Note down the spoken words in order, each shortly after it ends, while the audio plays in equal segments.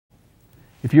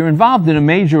If you're involved in a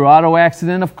major auto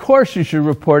accident, of course you should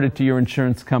report it to your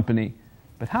insurance company.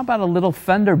 But how about a little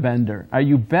fender bender? Are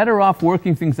you better off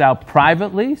working things out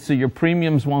privately so your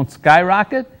premiums won't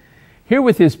skyrocket? Here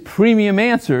with his premium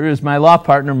answer is my law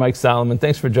partner, Mike Solomon.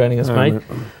 Thanks for joining us, Mike.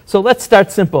 So let's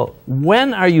start simple.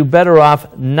 When are you better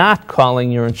off not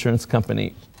calling your insurance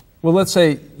company? Well, let's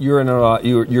say you're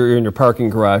in your parking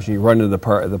garage and you run into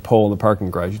the pole in the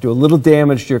parking garage. You do a little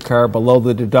damage to your car below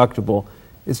the deductible.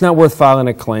 It's not worth filing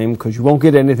a claim because you won't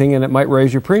get anything and it might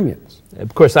raise your premiums.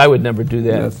 Of course, I would never do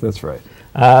that. Yes, that's right.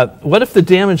 What if the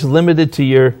damage is limited to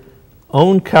your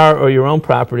own car or your own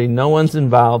property, no one's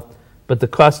involved, but the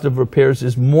cost of repairs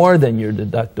is more than your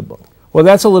deductible? Well,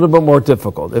 that's a little bit more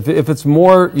difficult. If it's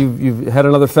more, you've had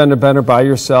another fender bender by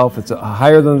yourself, it's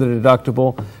higher than the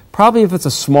deductible. Probably if it's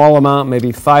a small amount,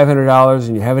 maybe $500,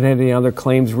 and you haven't had any other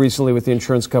claims recently with the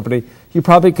insurance company, you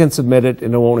probably can submit it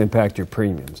and it won't impact your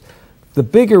premiums. The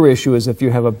bigger issue is if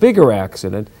you have a bigger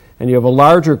accident and you have a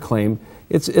larger claim,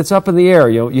 it's up in the air.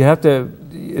 You have to.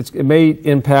 It may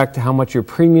impact how much your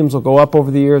premiums will go up over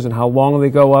the years and how long they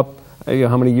go up.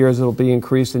 How many years it'll be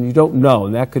increased, and you don't know,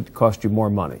 and that could cost you more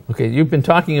money. Okay, you've been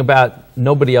talking about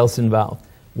nobody else involved.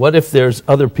 What if there's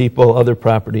other people, other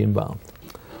property involved?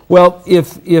 Well,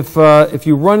 if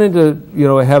you run into,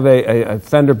 have a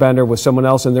fender bender with someone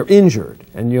else and they're injured,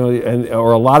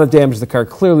 or a lot of damage to the car,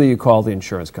 clearly you call the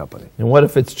insurance company. And what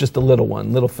if it's just a little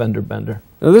one, little fender bender?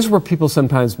 Now, this is where people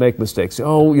sometimes make mistakes.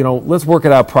 Oh, let's work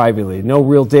it out privately. No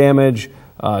real damage.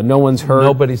 No one's hurt.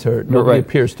 Nobody's hurt. Nobody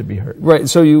appears to be hurt. Right.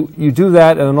 So you do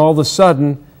that, and then all of a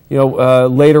sudden,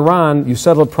 later on, you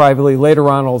settle it privately. Later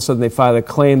on, all of a sudden, they file a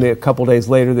claim. A couple days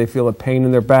later, they feel a pain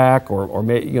in their back, and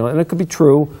it could be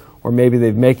true, or maybe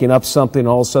they're making up something. And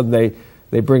all of a sudden, they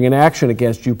bring an action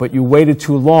against you, but you waited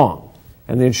too long,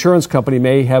 and the insurance company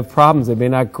may have problems. They may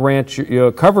not grant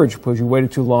you coverage because you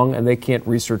waited too long, and they can't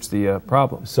research the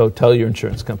problem. So tell your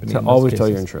insurance company. Always tell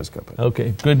your insurance company.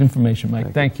 Okay, good information,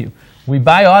 Mike. Thank you. We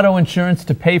buy auto insurance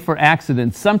to pay for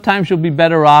accidents. Sometimes you'll be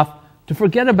better off to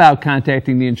forget about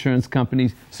contacting the insurance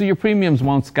companies so your premiums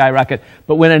won't skyrocket.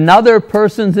 But when another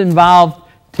person's involved,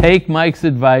 take Mike's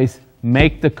advice,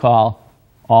 make the call,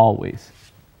 always.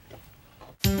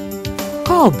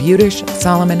 Call Budish,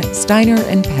 Solomon, Steiner,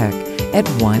 and Peck at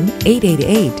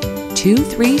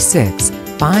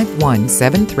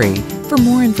 1-888-236-5173 for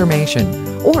more information,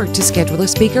 or to schedule a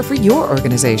speaker for your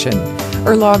organization,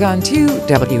 or log on to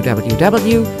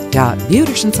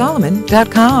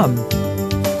www.budishandsolomon.com.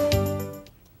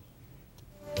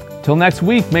 Till next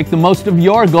week, make the most of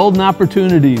your golden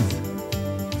opportunities.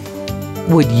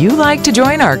 Would you like to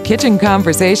join our kitchen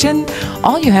conversation?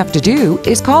 All you have to do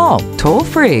is call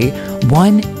toll-free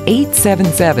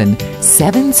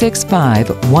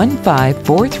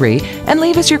 1-877-765-1543 and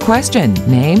leave us your question,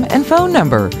 name, and phone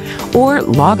number. Or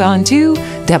log on to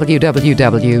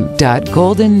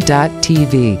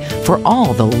www.golden.tv for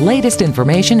all the latest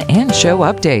information and show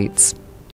updates.